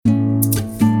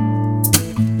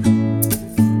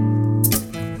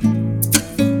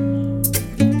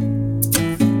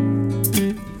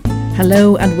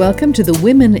Hello and welcome to the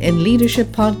Women in Leadership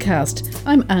podcast.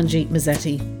 I'm Angie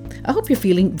Mazzetti. I hope you're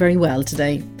feeling very well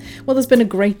today. Well, there's been a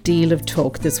great deal of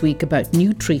talk this week about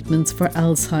new treatments for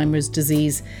Alzheimer's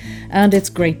disease, and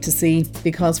it's great to see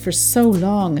because for so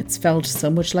long it's felt so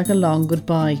much like a long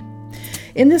goodbye.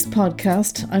 In this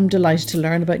podcast, I'm delighted to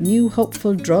learn about new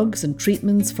hopeful drugs and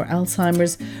treatments for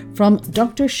Alzheimer's from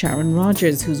Dr. Sharon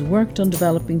Rogers, who's worked on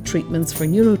developing treatments for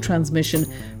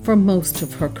neurotransmission for most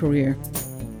of her career.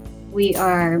 We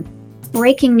are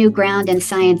breaking new ground in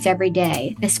science every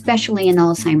day, especially in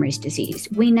Alzheimer's disease.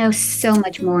 We know so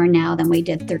much more now than we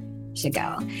did 30 years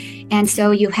ago. And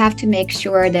so you have to make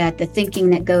sure that the thinking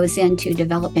that goes into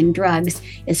developing drugs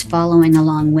is following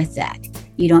along with that.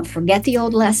 You don't forget the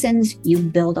old lessons, you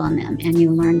build on them and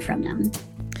you learn from them.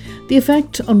 The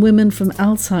effect on women from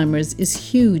Alzheimer's is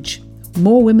huge.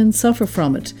 More women suffer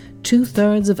from it.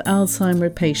 2/3 of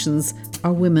Alzheimer patients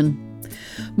are women.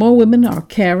 More women are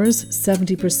carers.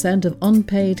 70% of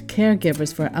unpaid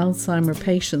caregivers for Alzheimer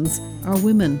patients are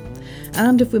women.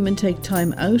 And if women take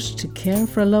time out to care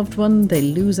for a loved one, they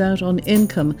lose out on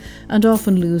income and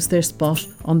often lose their spot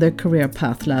on their career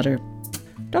path ladder.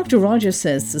 Dr. Rogers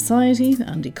says society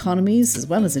and economies, as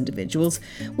well as individuals,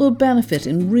 will benefit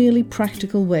in really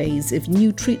practical ways if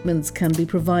new treatments can be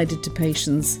provided to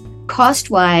patients.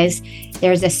 Cost-wise,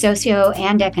 there's a socio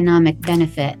and economic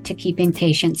benefit to keeping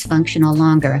patients functional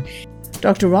longer.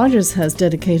 Dr. Rogers has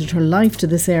dedicated her life to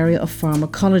this area of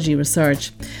pharmacology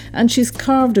research, and she's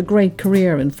carved a great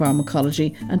career in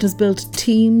pharmacology and has built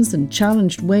teams and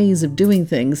challenged ways of doing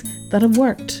things that have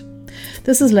worked.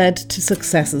 This has led to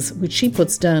successes, which she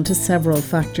puts down to several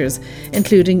factors,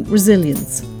 including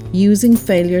resilience, using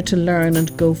failure to learn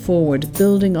and go forward,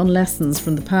 building on lessons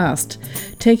from the past,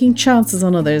 taking chances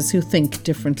on others who think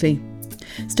differently,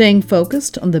 staying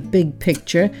focused on the big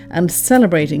picture and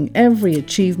celebrating every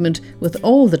achievement with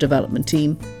all the development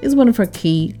team is one of her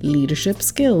key leadership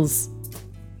skills.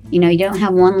 You don't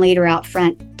have one leader out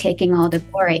front taking all the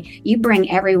glory. You bring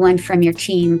everyone from your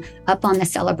team up on the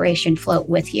celebration float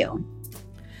with you.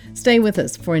 Stay with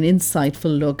us for an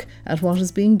insightful look at what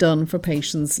is being done for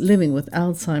patients living with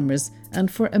Alzheimer's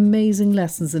and for amazing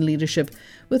lessons in leadership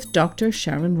with Dr.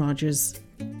 Sharon Rogers.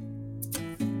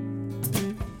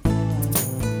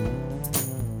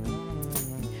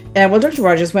 Well, Dr.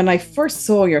 Rogers, when I first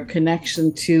saw your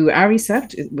connection to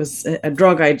AmyriAD, it was a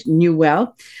drug I knew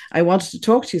well. I wanted to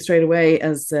talk to you straight away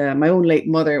as my own late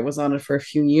mother was on it for a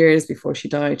few years before she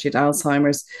died. She had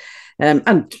Alzheimer's.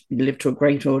 And lived to a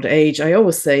great old age. I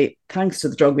always say, thanks to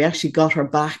the drug, we actually got her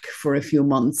back for a few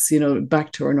months,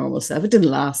 back to her normal self. It didn't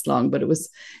last long, but it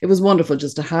was wonderful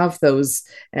just to have those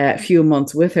few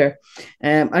months with her.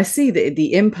 I see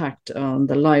the impact on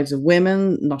the lives of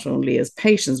women, not only as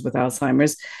patients with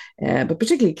Alzheimer's, but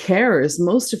particularly carers,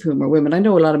 most of whom are women. I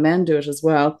know a lot of men do it as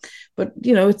well, but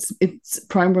it's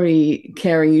primary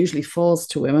caring usually falls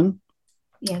to women.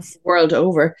 Yes, world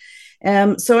over.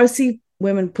 So I see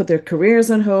women put their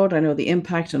careers on hold. I know the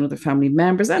impact on other family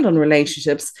members and on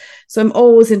relationships. So I'm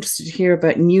always interested to hear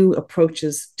about new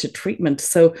approaches to treatment.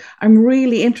 So I'm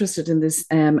really interested in this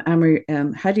how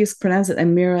do you pronounce it?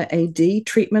 AmyriAD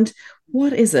treatment.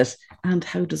 What is it and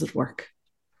how does it work?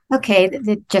 Okay,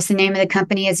 just the name of the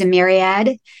company is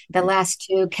AmyriAD. The last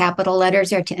two capital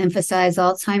letters are to emphasize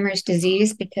Alzheimer's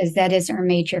disease because that is our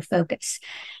major focus.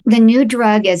 The new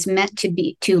drug is meant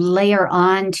to layer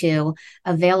on to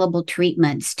available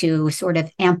treatments to sort of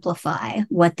amplify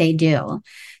what they do.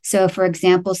 So, for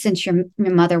example, since your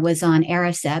mother was on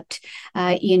Aricept,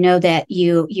 you know that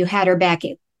you had her back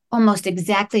almost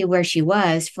exactly where she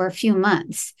was for a few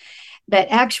months. But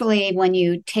actually, when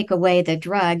you take away the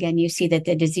drug and you see that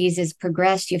the disease has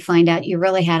progressed, you find out you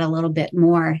really had a little bit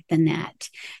more than that.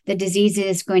 The disease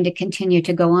is going to continue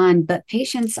to go on, but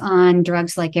patients on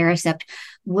drugs like Aricept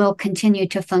will continue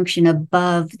to function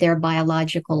above their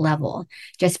biological level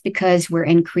just because we're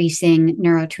increasing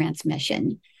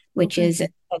neurotransmission, which is a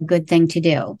good thing to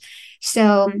do.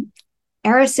 So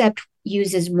Aricept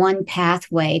uses one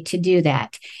pathway to do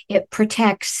that. It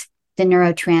protects the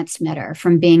neurotransmitter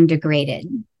from being degraded.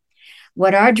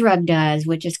 What our drug does,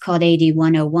 which is called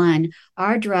AD101,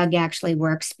 our drug actually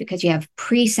works because you have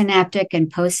presynaptic and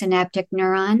postsynaptic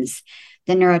neurons.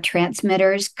 The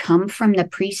neurotransmitters come from the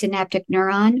presynaptic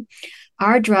neuron.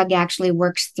 Our drug actually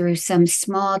works through some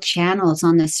small channels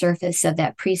on the surface of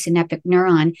that presynaptic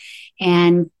neuron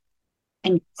and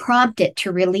prompt it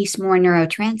to release more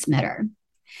neurotransmitter.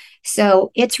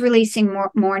 So it's releasing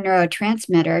more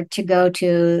neurotransmitter to go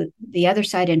to the other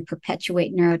side and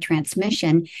perpetuate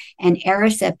neurotransmission, and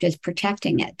Aricept is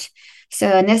protecting it.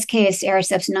 So in this case,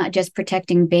 Aricept's not just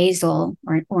protecting basal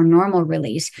or normal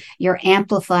release, you're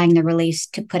amplifying the release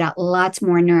to put out lots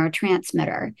more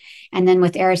neurotransmitter. And then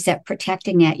with Aricept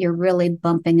protecting it, you're really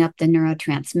bumping up the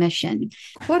neurotransmission.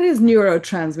 What is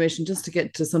neurotransmission? Just to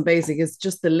get to some basic, is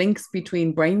just the links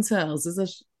between brain cells, is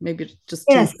it? Maybe just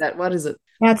tease Yes. that. What is it?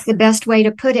 That's the best way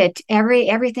to put it.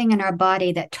 Everything in our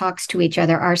body that talks to each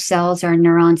other, our cells, our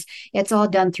neurons, it's all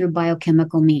done through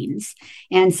biochemical means.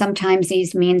 And sometimes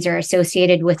these means are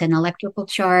associated with an electrical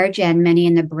charge, and many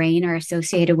in the brain are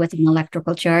associated with an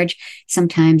electrical charge.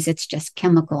 Sometimes it's just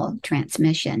chemical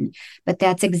transmission. But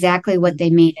that's exactly what they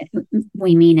mean.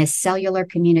 We mean is cellular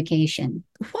communication.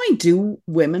 Why do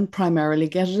women primarily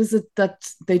get it? Is it that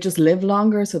they just live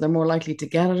longer, so they're more likely to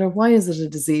get it? Or why is it a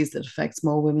disease that affects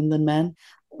more women than men?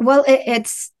 Well,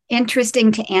 it's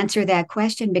interesting to answer that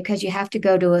question because you have to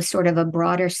go to a sort of a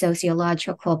broader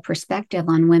sociological perspective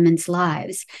on women's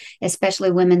lives,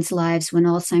 especially women's lives when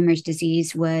Alzheimer's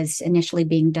disease was initially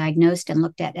being diagnosed and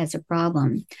looked at as a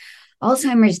problem.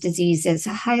 Alzheimer's disease is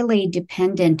highly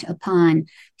dependent upon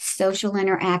social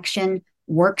interaction,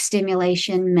 work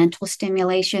stimulation, mental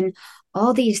stimulation.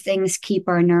 All these things keep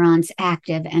our neurons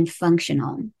active and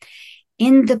functional.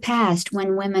 In the past,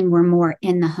 when women were more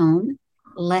in the home,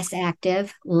 less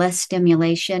active, less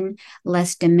stimulation,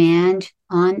 less demand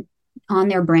on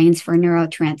their brains for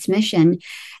neurotransmission,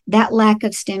 that lack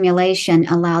of stimulation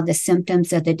allowed the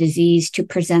symptoms of the disease to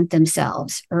present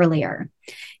themselves earlier.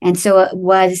 And so it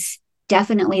was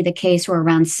definitely the case where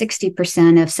around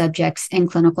 60% of subjects in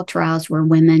clinical trials were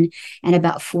women and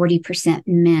about 40%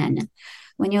 men.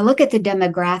 When you look at the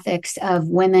demographics of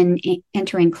women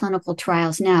entering clinical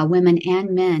trials now, women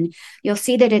and men, you'll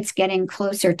see that it's getting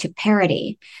closer to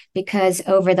parity because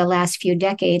over the last few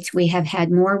decades, we have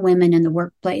had more women in the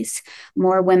workplace,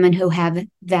 more women who have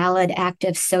valid,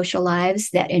 active social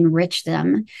lives that enrich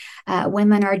them.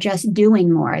 Women are just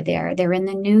doing more. They're in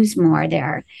the news more.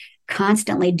 They're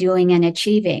constantly doing and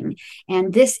achieving.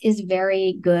 And this is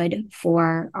very good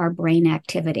for our brain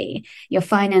activity. You'll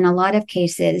find in a lot of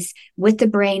cases with the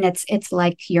brain, it's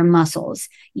like your muscles.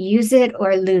 Use it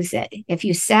or lose it. If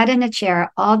you sat in a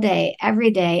chair all day,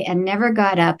 every day, and never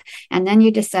got up, and then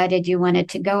you decided you wanted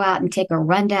to go out and take a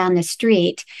run down the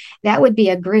street, that would be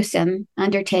a gruesome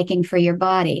undertaking for your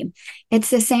body. It's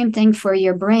the same thing for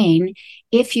your brain.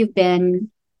 If you've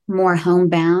been more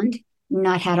homebound,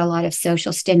 not had a lot of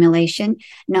social stimulation,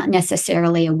 not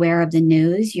necessarily aware of the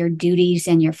news. Your duties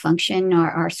and your function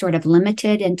are sort of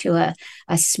limited into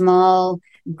a small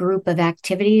group of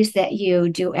activities that you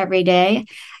do every day.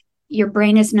 Your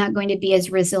brain is not going to be as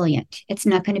resilient. It's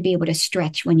not going to be able to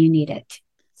stretch when you need it.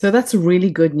 So that's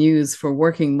really good news for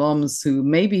working moms who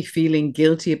may be feeling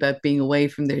guilty about being away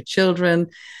from their children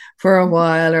for a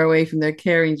while or away from their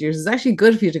caring duties. It's actually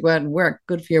good for you to go out and work,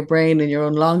 good for your brain and your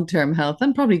own long-term health,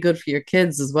 and probably good for your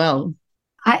kids as well.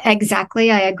 Exactly.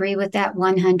 I agree with that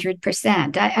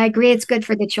 100%. I agree it's good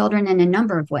for the children in a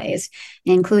number of ways,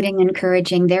 including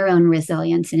encouraging their own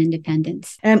resilience and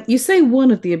independence. You say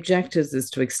one of the objectives is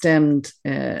to extend,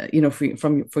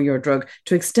 for your drug,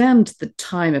 to extend the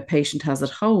time a patient has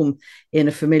at home in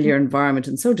a familiar environment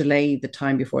and so delay the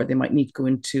time before they might need to go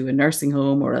into a nursing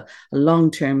home or a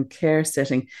long-term care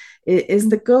setting. Is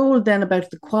the goal then about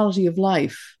the quality of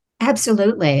life?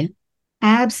 Absolutely.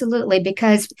 Absolutely.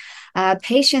 Because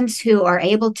patients who are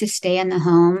able to stay in the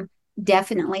home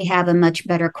definitely have a much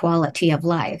better quality of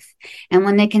life. And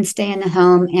when they can stay in the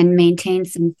home and maintain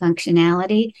some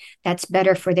functionality, that's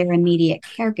better for their immediate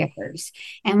caregivers.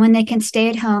 And when they can stay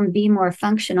at home, be more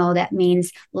functional, that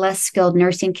means less skilled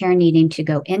nursing care needing to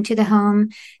go into the home,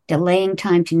 delaying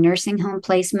time to nursing home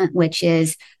placement, which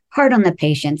is hard on the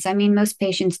patients. I mean, most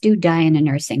patients do die in a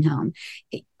nursing home.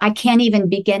 I can't even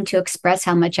begin to express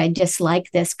how much I dislike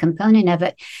this component of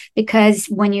it because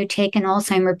when you take an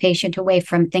Alzheimer patient away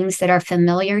from things that are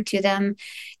familiar to them,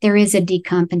 there is a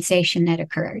decompensation that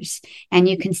occurs. And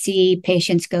you can see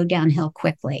patients go downhill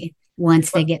quickly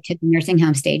once they get to the nursing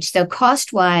home stage. So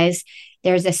cost-wise,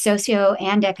 there's a socio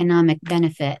and economic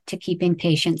benefit to keeping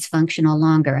patients functional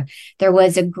longer. There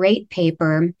was a great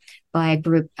paper by a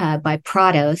group by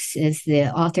Prados is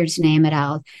the author's name et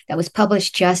al. That was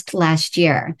published just last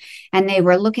year, and they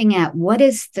were looking at what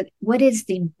is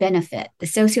the benefit, the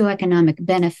socioeconomic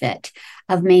benefit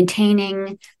of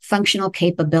maintaining functional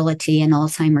capability in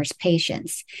Alzheimer's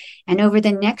patients. And over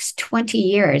the next 20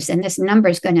 years, and this number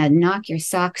is going to knock your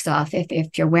socks off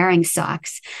if you're wearing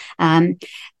socks,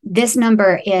 this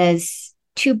number is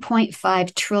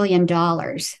 $2.5 trillion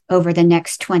over the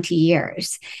next 20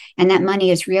 years. And that money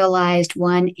is realized,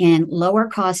 one, in lower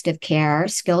cost of care,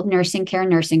 skilled nursing care,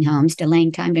 nursing homes,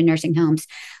 delaying time to nursing homes,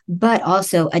 but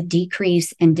also a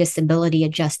decrease in disability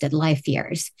adjusted life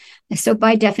years. So,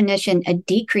 by definition, a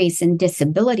decrease in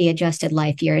disability adjusted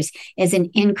life years is an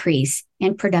increase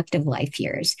in productive life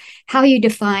years. How you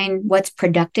define what's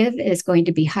productive is going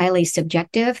to be highly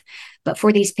subjective. But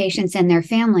for these patients and their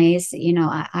families,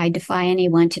 I defy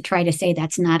anyone to try to say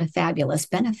that's not a fabulous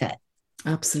benefit.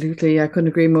 Absolutely. I couldn't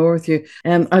agree more with you.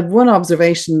 I have one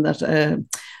observation that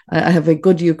I have a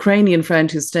good Ukrainian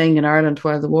friend who's staying in Ireland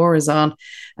while the war is on.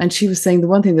 And she was saying the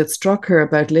one thing that struck her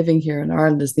about living here in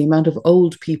Ireland is the amount of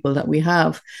old people that we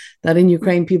have. That in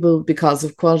Ukraine, people, because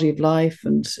of quality of life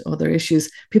and other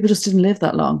issues, people just didn't live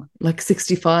that long. Like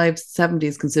 65, 70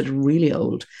 is considered really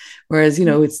old. Whereas,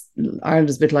 it's Ireland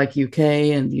is a bit like UK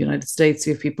and the United States.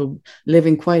 You have people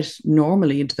living quite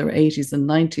normally into their 80s and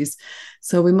 90s.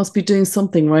 So we must be doing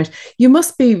something right. You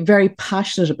must be very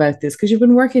passionate about this because you've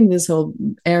been working in this whole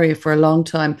area for a long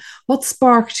time. What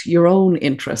sparked your own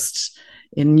interest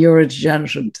in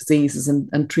neurodegenerative diseases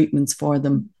and treatments for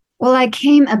them? Well, I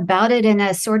came about it in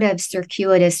a sort of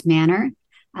circuitous manner.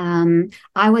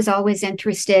 I was always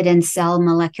interested in cell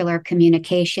molecular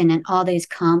communication and all these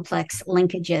complex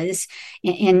linkages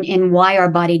in why our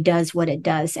body does what it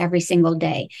does every single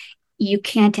day. You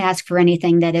can't ask for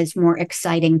anything that is more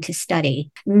exciting to study.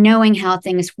 Knowing how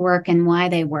things work and why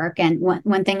they work. And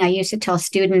one thing I used to tell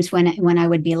students when I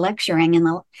would be lecturing in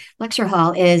the lecture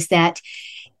hall is that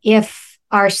if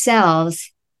our cells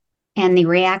and the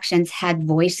reactions had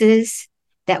voices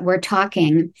that were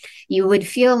talking, you would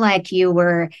feel like you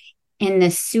were in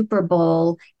the Super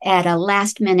Bowl at a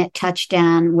last minute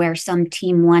touchdown where some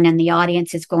team won and the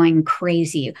audience is going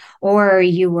crazy, or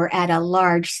you were at a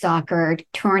large soccer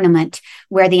tournament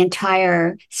where the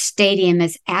entire stadium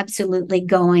is absolutely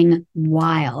going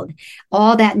wild.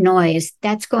 All that noise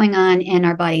that's going on in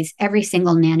our bodies every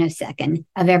single nanosecond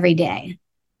of every day.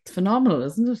 It's phenomenal,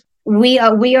 isn't it? We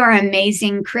are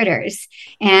amazing critters.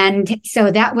 And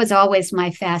so that was always my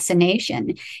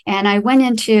fascination. And I went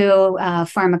into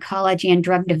pharmacology and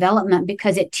drug development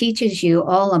because it teaches you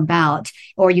all about,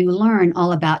 or you learn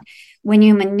all about, when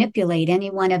you manipulate any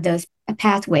one of those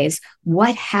pathways,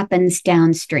 what happens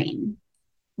downstream,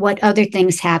 what other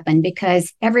things happen,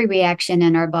 because every reaction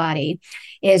in our body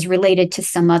is related to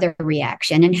some other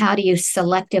reaction. And how do you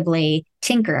selectively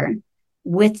tinker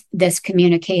with this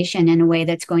communication in a way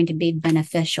that's going to be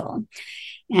beneficial?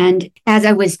 And as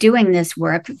I was doing this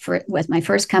work with my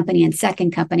first company and second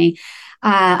company,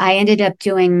 I ended up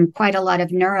doing quite a lot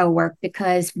of neuro work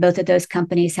because both of those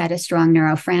companies had a strong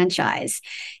neuro franchise.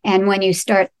 And when you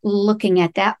start looking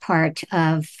at that part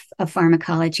of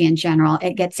pharmacology in general,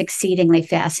 it gets exceedingly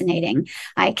fascinating.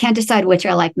 I can't decide which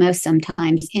I like most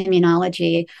sometimes,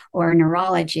 immunology or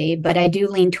neurology, but I do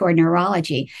lean toward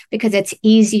neurology because it's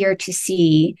easier to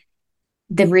see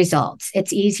the results.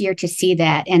 It's easier to see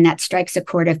that, and that strikes a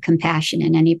chord of compassion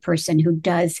in any person who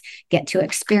does get to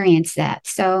experience that.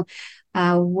 So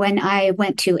when I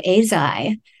went to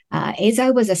AZI,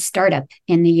 AZI was a startup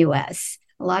in the US.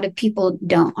 A lot of people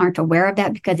aren't aware of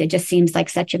that because it just seems like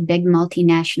such a big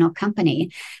multinational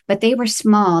company. But they were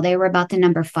small. They were about the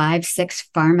number 5, 6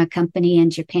 pharma company in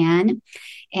Japan.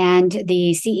 And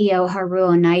the CEO,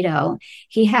 Haruo Naito,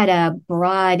 he had a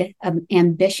broad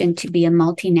ambition to be a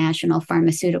multinational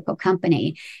pharmaceutical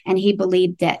company. And he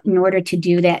believed that in order to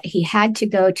do that, he had to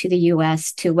go to the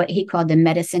US, to what he called the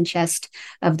medicine chest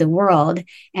of the world,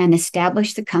 and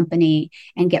establish the company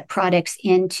and get products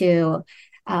into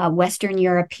Western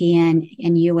European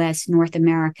and US, North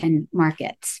American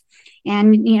markets.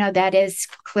 And, that is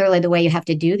clearly the way you have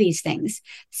to do these things.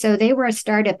 So they were a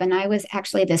startup, and I was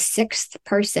actually the 6th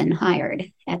person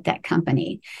hired at that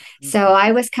company. So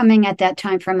I was coming at that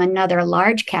time from another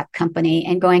large cap company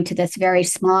and going to this very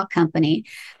small company,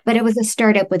 but it was a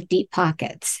startup with deep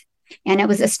pockets, and it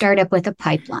was a startup with a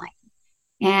pipeline.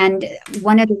 And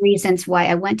one of the reasons why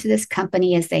I went to this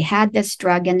company is they had this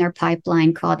drug in their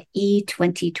pipeline called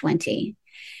E2020.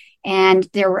 And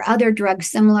there were other drugs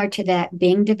similar to that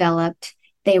being developed.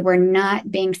 They were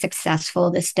not being successful.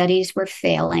 The studies were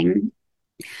failing.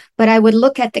 But I would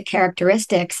look at the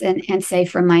characteristics and say,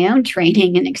 from my own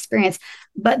training and experience,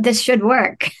 but this should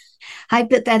work.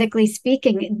 Hypothetically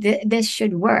speaking, this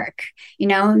should work.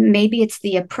 Maybe it's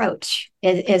the approach.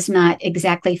 is not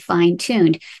exactly fine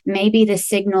tuned. Maybe the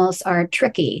signals are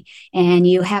tricky, and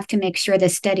you have to make sure the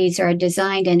studies are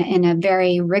designed in a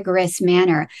very rigorous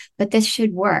manner, but this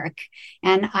should work.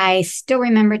 And I still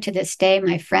remember to this day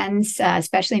my friends,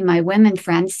 especially my women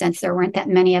friends, since there weren't that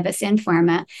many of us in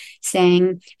pharma,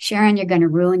 saying, Sharon, you're going to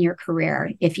ruin your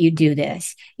career if you do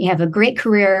this. You have a great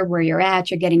career where you're at,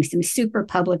 you're getting some super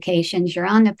publications, you're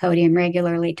on the podium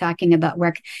regularly talking about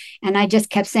work. And I just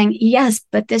kept saying, yes,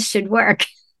 but this should work.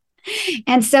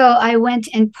 And so I went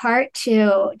in part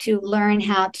to learn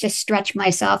how to stretch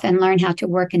myself and learn how to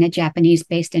work in a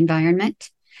Japanese-based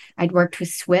environment. I'd worked with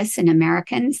Swiss and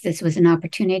Americans. This was an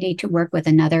opportunity to work with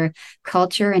another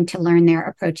culture and to learn their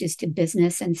approaches to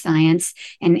business and science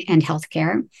and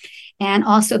healthcare. And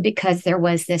also because there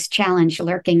was this challenge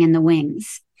lurking in the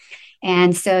wings.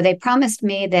 And so they promised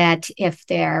me that if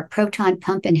their proton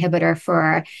pump inhibitor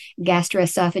for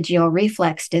gastroesophageal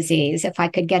reflux disease, if I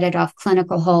could get it off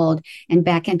clinical hold and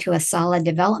back into a solid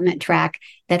development track,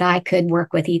 that I could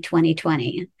work with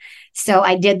E2020. So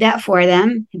I did that for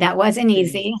them. That wasn't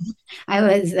easy. I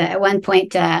was at one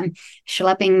point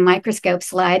schlepping microscope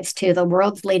slides to the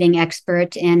world's leading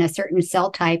expert in a certain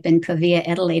cell type in Pavia,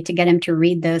 Italy, to get him to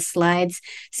read those slides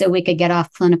so we could get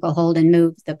off clinical hold and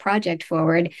move the project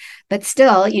forward. But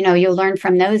still, you learn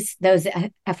from those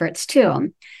efforts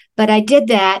too. But I did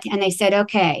that, and they said,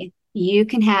 okay, you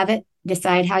can have it,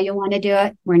 decide how you want to do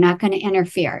it. We're not going to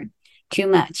interfere too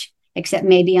much, except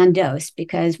maybe on dose,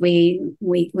 because we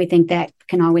think that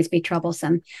can always be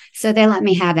troublesome. So they let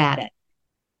me have at it.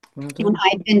 Well, and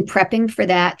I've been prepping for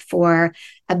that for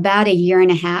about a year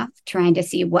and a half, trying to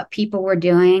see what people were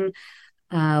doing,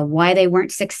 why they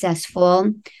weren't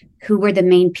successful, who were the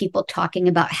main people talking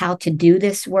about how to do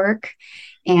this work.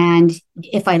 And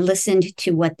if I listened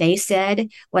to what they said,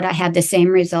 would I have the same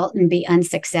result and be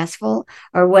unsuccessful?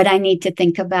 Or would I need to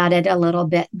think about it a little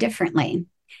bit differently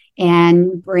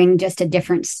and bring just a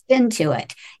different spin to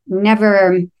it?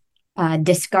 Never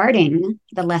discarding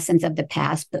the lessons of the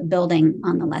past, but building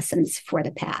on the lessons for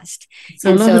the past. So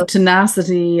and a lot of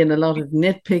tenacity and a lot of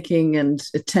nitpicking and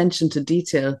attention to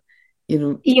detail.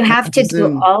 You have to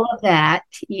do all of that,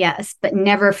 yes, but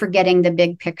never forgetting the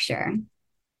big picture.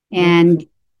 And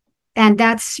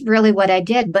that's really what I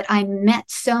did. But I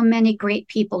met so many great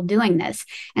people doing this.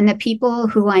 And the people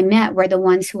who I met were the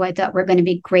ones who I thought were going to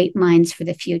be great minds for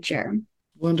the future.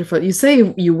 Wonderful. You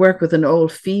say you work with an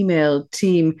all-female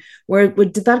team. Where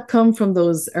did that come from,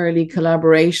 those early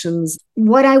collaborations?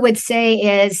 What I would say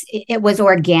is it was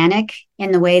organic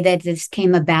in the way that this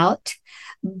came about.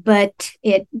 But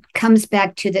it comes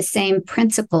back to the same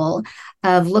principle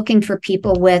of looking for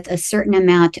people with a certain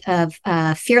amount of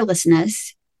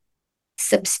fearlessness,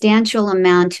 substantial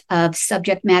amount of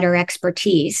subject matter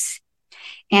expertise,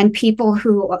 and people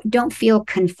who don't feel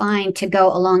confined to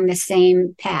go along the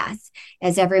same path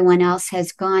as everyone else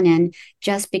has gone in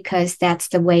just because that's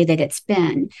the way that it's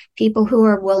been. People who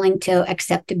are willing to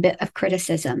accept a bit of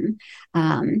criticism.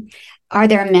 Are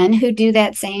there men who do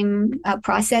that same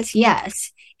process?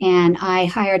 Yes. And I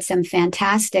hired some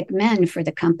fantastic men for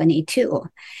the company too.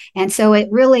 And so it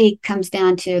really comes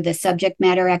down to the subject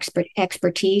matter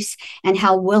expertise and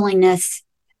how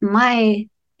my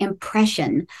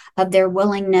impression of their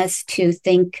willingness to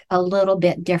think a little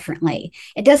bit differently.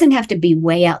 It doesn't have to be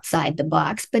way outside the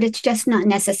box, but it's just not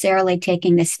necessarily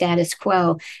taking the status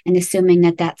quo and assuming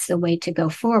that that's the way to go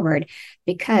forward,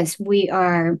 because we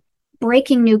are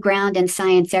breaking new ground in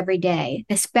science every day,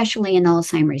 especially in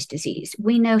Alzheimer's disease.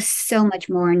 We know so much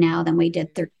more now than we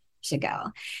did 30 years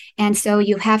ago. And so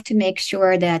you have to make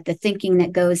sure that the thinking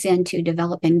that goes into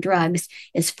developing drugs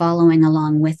is following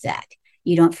along with that.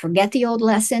 You don't forget the old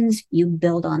lessons, you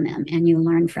build on them and you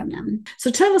learn from them.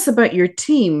 So tell us about your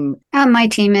team. My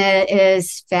team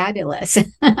is fabulous.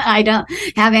 I don't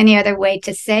have any other way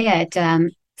to say it.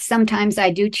 Sometimes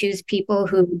I do choose people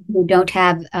who don't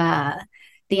have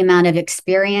the amount of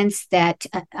experience that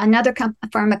another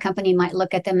pharma company might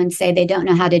look at them and say they don't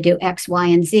know how to do X, Y,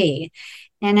 and Z.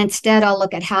 And instead, I'll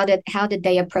look at how did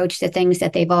they approach the things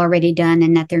that they've already done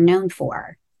and that they're known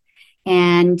for.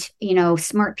 And,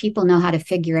 smart people know how to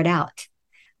figure it out.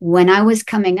 When I was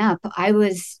coming up, I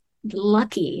was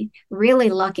lucky, really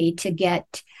lucky to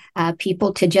get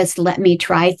people to just let me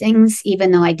try things,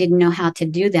 even though I didn't know how to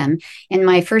do them. In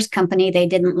my first company, they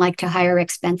didn't like to hire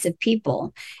expensive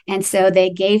people. And so they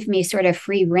gave me sort of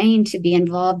free rein to be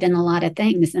involved in a lot of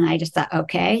things. And I just thought,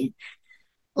 okay,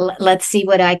 let's see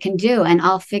what I can do and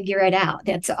I'll figure it out.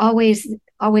 That's always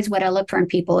what I look for in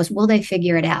people is, will they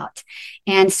figure it out?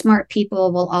 And smart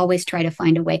people will always try to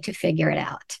find a way to figure it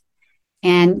out.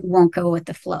 and won't go with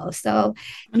the flow. So,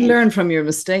 And learn from your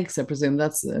mistakes, I presume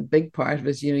that's a big part of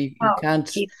it. You oh, can't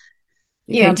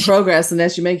you can't huge. progress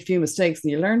unless you make a few mistakes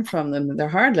and you learn from them. They're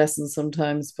hard lessons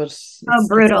sometimes, but Oh, it's all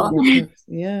brutal. about progress.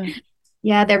 Yeah.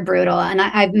 Yeah, they're brutal. And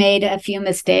I've made a few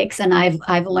mistakes and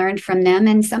I've learned from them.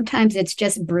 And sometimes it's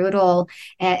just brutal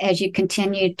as you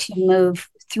continue to move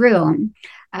through them.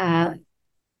 Uh,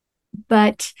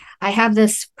 but I have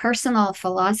this personal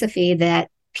philosophy that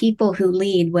people who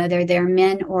lead, whether they're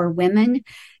men or women,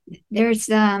 there's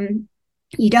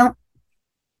you don't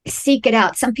seek it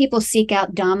out. Some people seek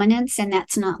out dominance, and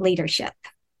that's not leadership.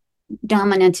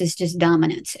 Dominance is just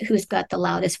dominance. Who's got the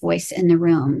loudest voice in the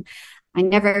room? I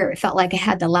never felt like I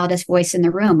had the loudest voice in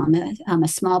the room. I'm a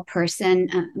small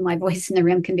person. My voice in the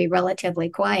room can be relatively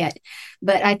quiet,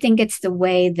 but I think it's the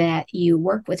way that you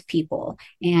work with people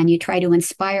and you try to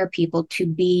inspire people to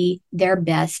be their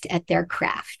best at their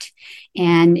craft.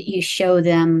 And you show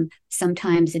them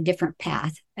sometimes a different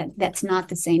path. That's not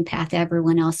the same path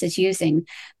everyone else is using,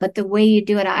 but the way you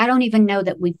do it, I don't even know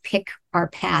that we pick our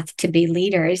path to be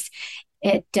leaders.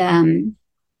 It,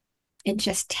 it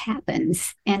just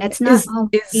happens, and it's not Is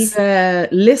always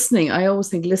listening? I always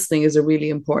think listening is a really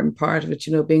important part of it.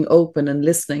 Being open and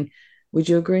listening. Would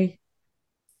you agree?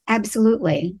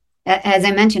 absolutely. As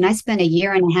I mentioned, I spent a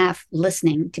year and a half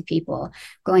listening to people,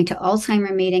 going to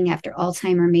Alzheimer meeting after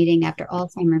Alzheimer meeting after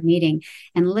Alzheimer meeting,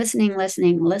 and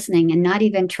listening, and not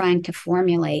even trying to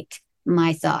formulate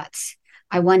my thoughts.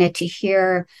 I wanted to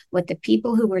hear what the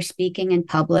people who were speaking in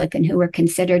public and who were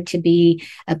considered to be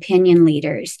opinion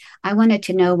leaders, I wanted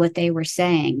to know what they were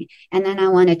saying. And then I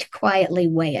wanted to quietly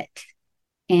weigh it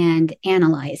and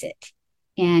analyze it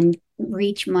and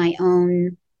reach my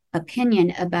own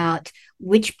opinion about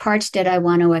which parts did I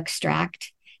want to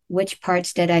extract, which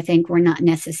parts did I think were not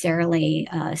necessarily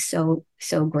so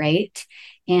great,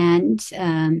 and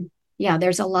yeah,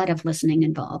 there's a lot of listening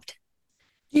involved.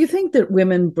 Do you think that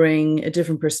women bring a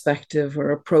different perspective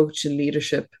or approach in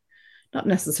leadership? Not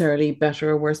necessarily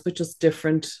better or worse, but just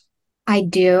different. I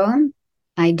do.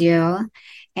 I do.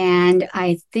 And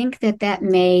I think that that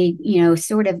may,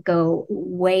 sort of go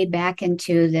way back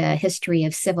into the history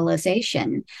of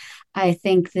civilization. I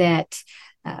think that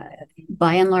uh,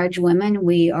 by and large, women,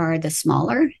 we are the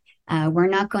smaller. We're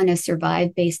not going to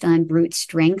survive based on brute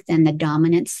strength and the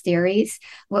dominance theories.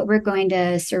 What we're going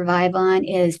to survive on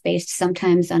is based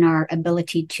sometimes on our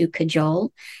ability to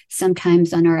cajole,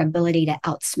 sometimes on our ability to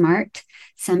outsmart,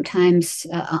 sometimes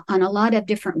on a lot of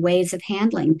different ways of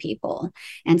handling people.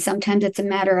 And sometimes it's a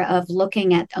matter of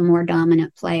looking at a more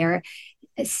dominant player,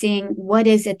 seeing what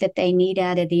is it that they need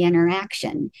out of the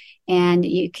interaction. And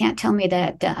you can't tell me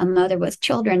that a mother with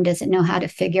children doesn't know how to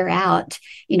figure out,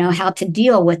 how to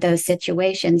deal with those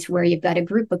situations where you've got a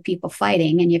group of people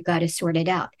fighting and you've got to sort it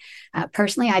out.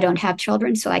 Personally, I don't have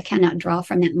children, so I cannot draw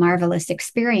from that marvelous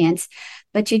experience.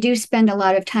 But you do spend a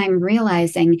lot of time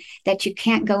realizing that you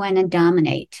can't go in and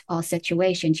dominate all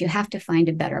situations. You have to find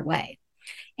a better way.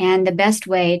 And the best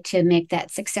way to make that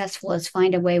successful is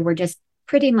find a way where just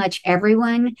pretty much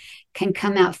everyone can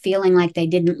come out feeling like they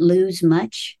didn't lose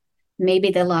much. Maybe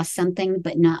they lost something,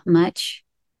 but not much.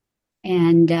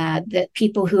 And the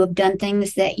people who have done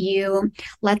things that you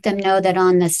let them know that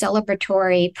on the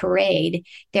celebratory parade,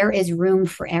 there is room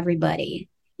for everybody.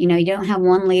 You don't have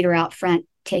one leader out front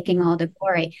taking all the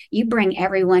glory. You bring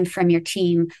everyone from your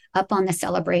team up on the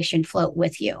celebration float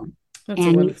with you That's a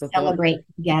and you wonderful thought. celebrate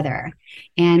together.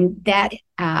 And that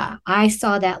I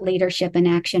saw that leadership in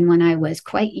action when I was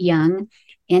quite young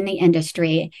in the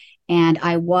industry. And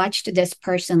I watched this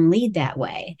person lead that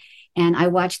way. And I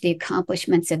watched the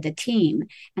accomplishments of the team.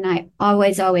 And I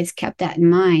always kept that in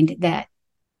mind that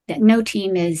no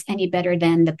team is any better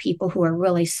than the people who are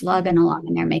really slugging along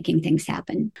and they're making things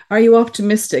happen. Are you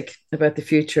optimistic about the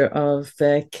future of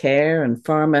care and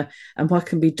pharma and what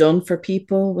can be done for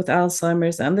people with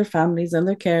Alzheimer's and their families and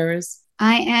their carers?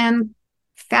 I am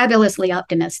fabulously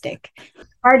optimistic.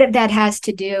 Part of that has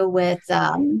to do with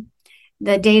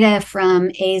the data from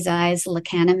Eisai's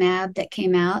lecanemab that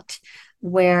came out,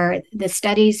 where the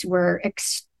studies were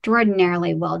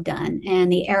extraordinarily well done,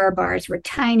 and the error bars were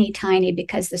tiny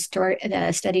because the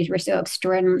studies were so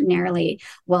extraordinarily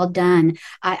well done.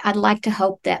 I'd like to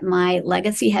hope that my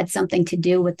legacy had something to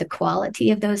do with the quality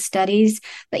of those studies,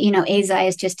 but Eisai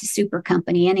is just a super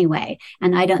company anyway,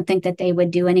 and I don't think that they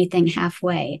would do anything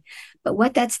halfway. But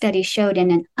what that study showed in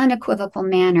an unequivocal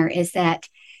manner is that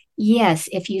yes,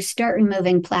 if you start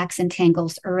removing plaques and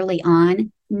tangles early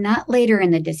on, not later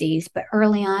in the disease, but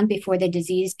early on before the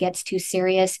disease gets too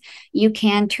serious, you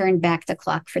can turn back the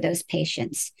clock for those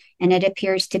patients. And it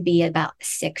appears to be about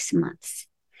 6 months.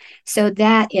 So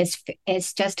that is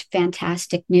just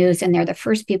fantastic news. And they're the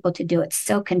first people to do it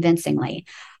so convincingly.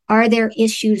 Are there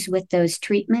issues with those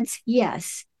treatments?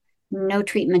 Yes. No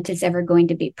treatment is ever going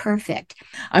to be perfect.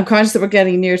 I'm conscious that we're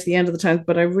getting near to the end of the time,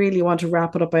 but I really want to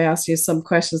wrap it up by asking you some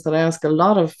questions that I ask a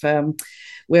lot of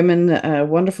women,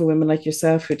 wonderful women like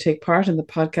yourself who take part in the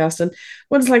podcast. And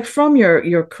what it's like from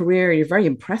your career, your very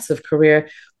impressive career,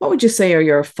 what would you say are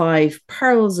your 5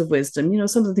 pearls of wisdom?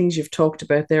 Some of the things you've talked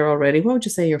about there already. What would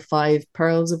you say your 5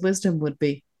 pearls of wisdom would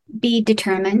be? Be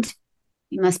determined.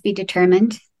 You must be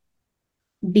determined.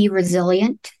 Be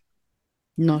resilient.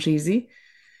 Not easy.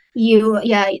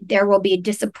 There will be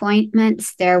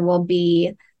disappointments. There will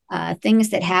be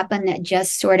things that happen that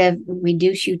just sort of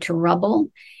reduce you to rubble.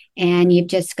 And you've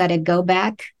just got to go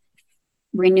back,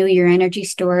 renew your energy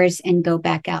stores, and go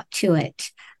back out to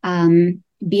it.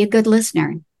 Be a good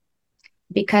listener,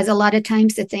 because a lot of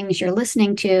times the things you're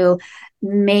listening to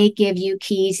may give you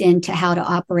keys into how to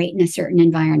operate in a certain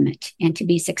environment and to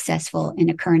be successful in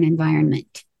a current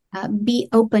environment. Be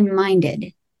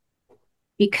open-minded,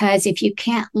 because if you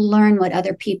can't learn what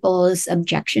other people's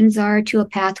objections are to a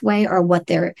pathway, or what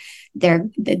the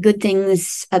good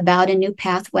things about a new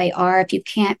pathway are, if you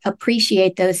can't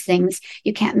appreciate those things,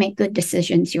 you can't make good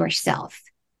decisions yourself.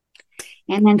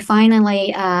 And then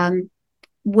finally,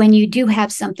 when you do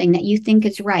have something that you think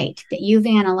is right, that you've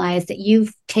analyzed, that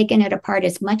you've taken it apart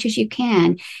as much as you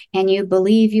can, and you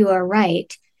believe you are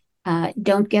right,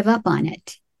 don't give up on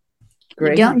it.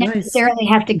 Great you don't advice. necessarily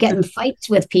have to get in fights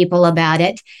with people about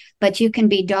it, but you can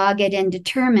be dogged and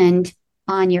determined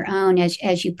on your own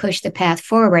as you push the path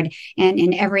forward. And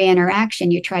in every interaction,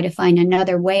 you try to find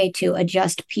another way to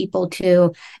adjust people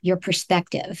to your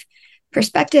perspective.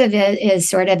 Perspective is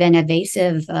sort of an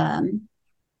evasive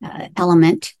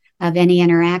element of any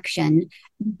interaction,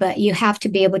 but you have to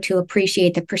be able to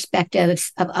appreciate the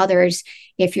perspectives of others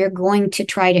if you're going to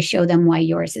try to show them why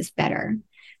yours is better.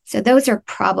 So those are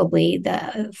probably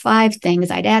the 5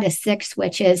 things. I'd add a 6th,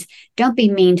 which is don't be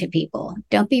mean to people.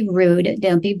 Don't be rude.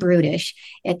 Don't be brutish.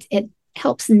 It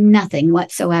helps nothing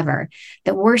whatsoever.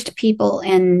 The worst people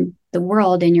in the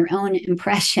world, in your own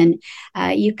impression,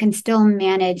 you can still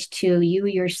manage to, you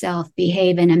yourself,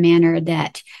 behave in a manner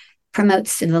that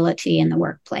promotes civility in the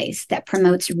workplace, that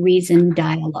promotes reasoned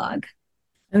dialogue.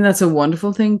 And that's a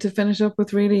wonderful thing to finish up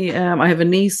with, really. I have a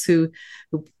niece who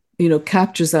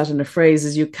captures that in a phrase: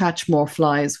 is you catch more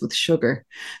flies with sugar.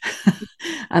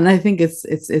 And I think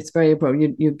it's very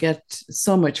important. You get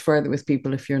so much further with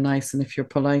people if you're nice and if you're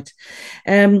polite.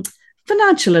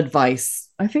 Financial advice.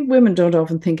 I think women don't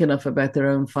often think enough about their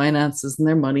own finances and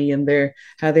their money and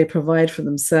how they provide for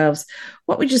themselves.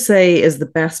 What would you say is the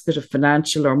best bit of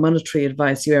financial or monetary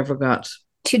advice you ever got?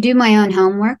 To do my own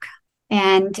homework.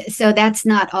 And so that's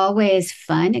not always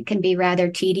fun. It can be rather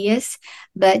tedious,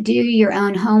 but do your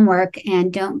own homework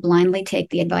and don't blindly take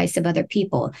the advice of other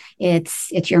people.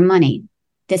 It's your money.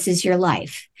 This is your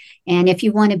life. And if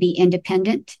you want to be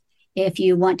independent, if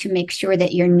you want to make sure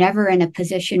that you're never in a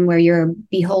position where you're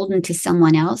beholden to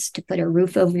someone else to put a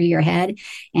roof over your head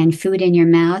and food in your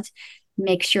mouth,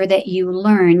 make sure that you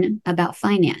learn about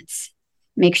finance.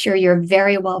 Make sure you're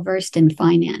very well versed in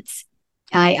finance.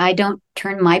 I don't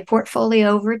turn my portfolio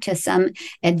over to some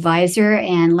advisor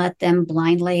and let them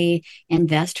blindly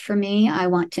invest for me. I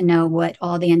want to know what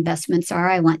all the investments are.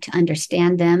 I want to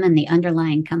understand them and the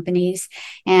underlying companies.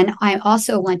 And I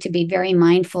also want to be very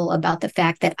mindful about the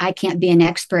fact that I can't be an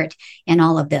expert in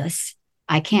all of this.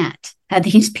 I can't.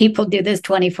 These people do this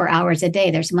 24 hours a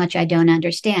day. There's much I don't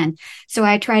understand. So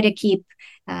I try to keep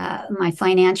my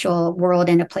financial world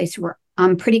in a place where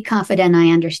I'm pretty confident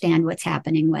I understand what's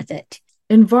happening with it.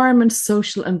 Environment,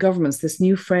 social, and governance, this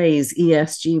new phrase,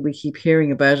 ESG, we keep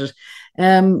hearing about it.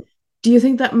 Do you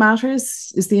think that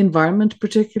matters? Is the environment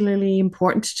particularly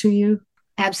important to you?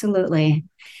 Absolutely.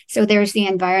 So there's the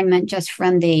environment just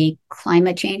from the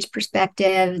climate change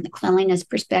perspective, the cleanliness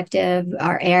perspective,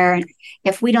 our air.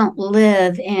 If we don't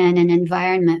live in an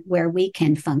environment where we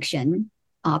can function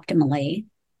optimally,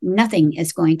 nothing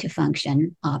is going to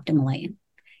function optimally.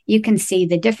 You can see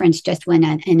the difference just when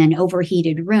in an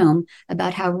overheated room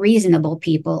about how reasonable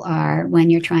people are when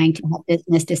you're trying to have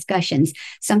business discussions.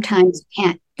 Sometimes you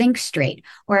can't think straight,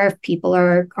 or if people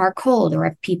are cold, or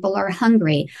if people are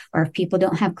hungry, or if people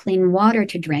don't have clean water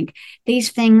to drink. These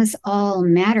things all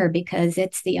matter because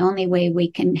it's the only way we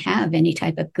can have any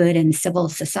type of good and civil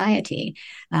society,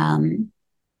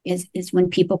 is when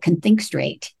people can think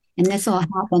straight. And this all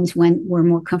happens when we're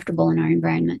more comfortable in our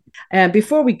environment.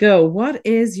 Before we go, what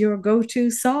is your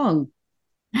go-to song?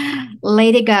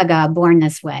 Lady Gaga, Born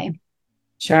This Way.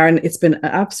 Sharon, it's been an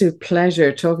absolute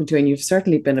pleasure talking to you, and you've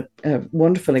certainly been a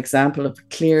wonderful example of a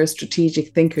clear,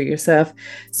 strategic thinker yourself.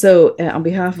 So, on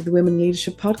behalf of the Women in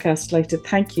Leadership podcast, I'd like to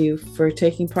thank you for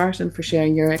taking part and for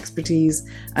sharing your expertise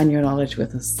and your knowledge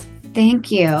with us.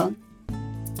 Thank you.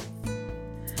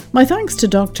 My thanks to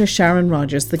Dr. Sharon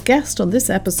Rogers, the guest on this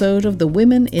episode of the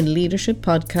Women in Leadership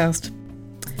podcast.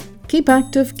 Keep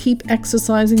active, keep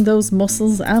exercising those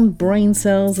muscles and brain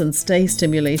cells, and stay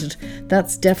stimulated.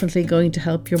 That's definitely going to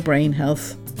help your brain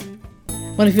health.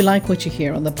 Well, if you like what you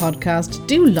hear on the podcast,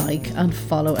 do like and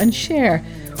follow and share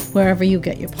wherever you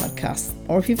get your podcasts.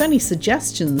 Or if you have any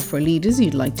suggestions for leaders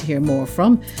you'd like to hear more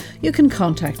from, you can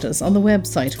contact us on the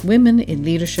website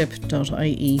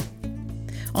womeninleadership.ie.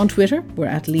 On Twitter, we're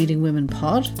at Leading Women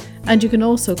Pod, and you can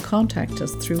also contact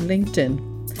us through LinkedIn.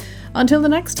 Until the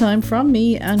next time, from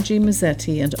me, Angie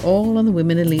Mazzetti, and all on the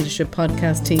Women in Leadership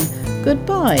podcast team,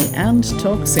 goodbye and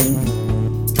talk soon.